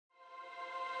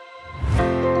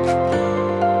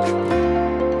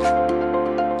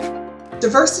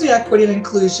Diversity, equity, and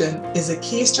inclusion is a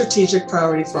key strategic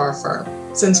priority for our firm,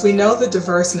 since we know that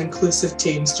diverse and inclusive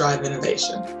teams drive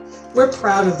innovation. We're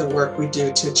proud of the work we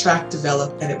do to attract,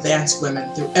 develop, and advance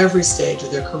women through every stage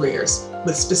of their careers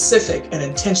with specific and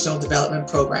intentional development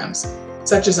programs,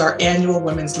 such as our annual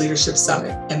Women's Leadership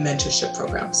Summit and mentorship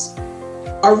programs.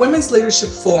 Our Women's Leadership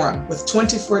Forum, with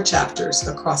 24 chapters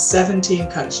across 17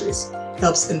 countries,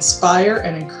 helps inspire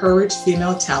and encourage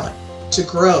female talent to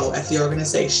grow at the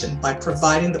organization by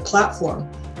providing the platform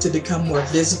to become more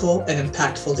visible and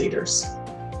impactful leaders.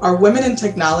 Our Women in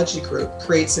Technology group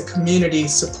creates a community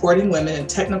supporting women in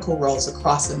technical roles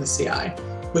across MSCI,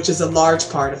 which is a large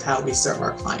part of how we serve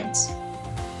our clients.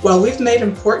 While we've made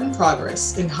important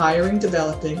progress in hiring,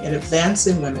 developing, and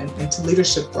advancing women into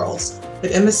leadership roles,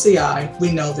 at MSCI,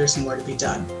 we know there's more to be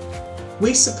done.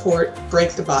 We support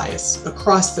Break the Bias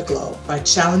across the globe by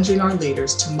challenging our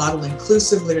leaders to model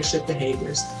inclusive leadership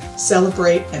behaviors,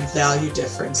 celebrate and value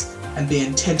difference, and be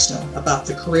intentional about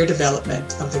the career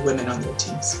development of the women on their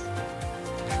teams.